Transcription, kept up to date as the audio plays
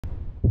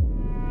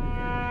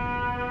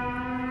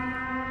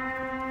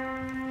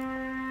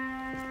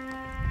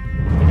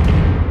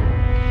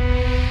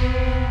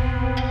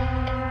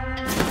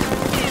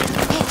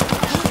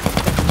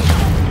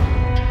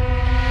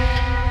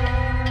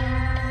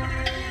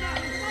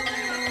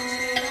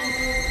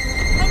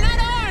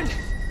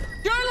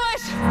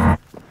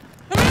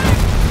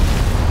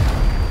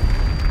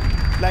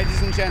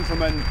and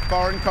gentlemen,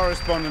 Foreign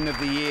Correspondent of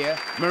the Year,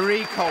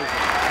 Marie Colvin.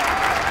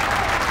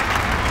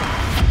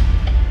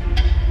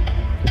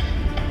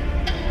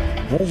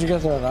 Where did you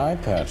get that eye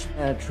patch?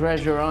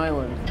 Treasure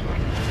Island.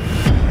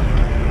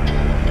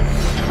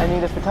 I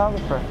need a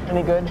photographer.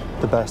 Any good?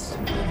 The best.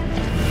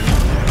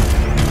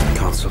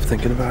 Can't stop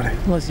thinking about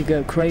it. Once you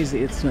go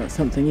crazy, it's not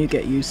something you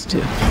get used to.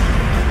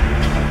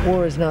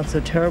 War is not so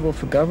terrible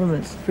for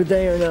governments, for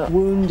they are not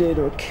wounded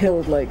or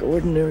killed like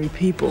ordinary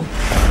people.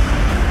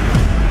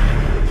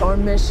 Our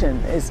mission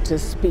is to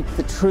speak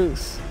the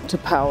truth to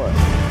power.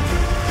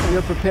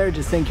 You're prepared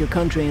to sink your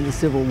country into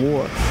civil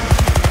war.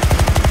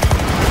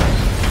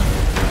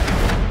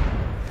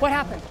 What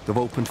happened? They've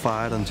opened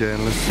fire on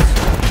journalists.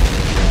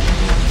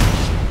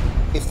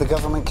 If the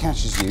government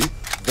catches you,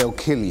 they'll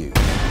kill you.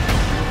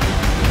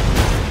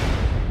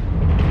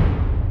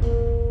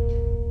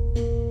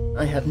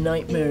 I have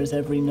nightmares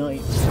every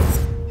night.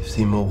 You've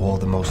seen more war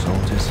than most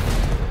soldiers.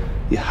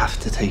 You have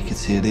to take it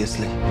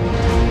seriously.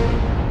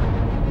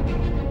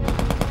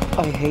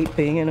 I hate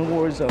being in a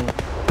war zone,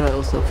 but I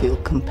also feel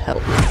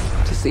compelled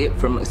to see it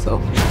for myself.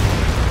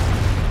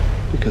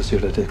 Because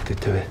you're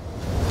addicted to it.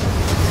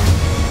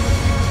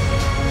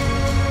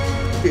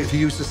 If you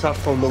use the sat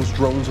phone, those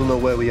drones will know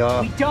where we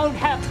are. We don't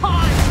have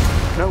time!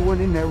 No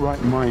one in their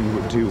right mind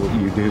would do what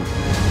you do.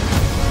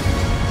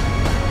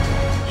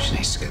 She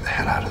needs to get the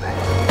hell out of there.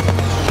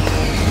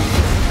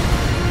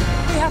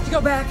 We have to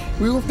go back.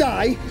 We will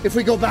die if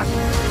we go back.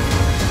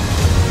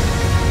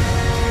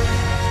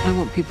 I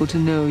want people to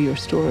know your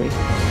story. You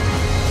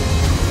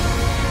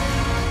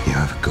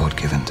have a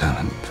God-given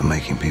talent for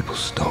making people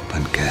stop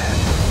and care.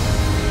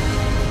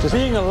 Just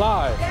being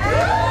alive.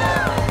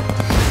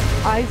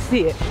 I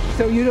see it,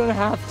 so you don't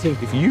have to.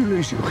 If you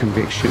lose your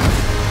conviction,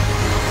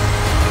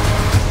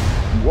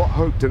 what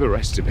hope do the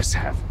rest of us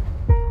have?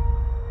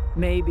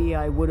 Maybe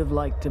I would have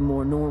liked a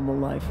more normal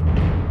life.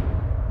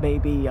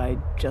 Maybe I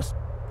just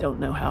don't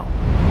know how.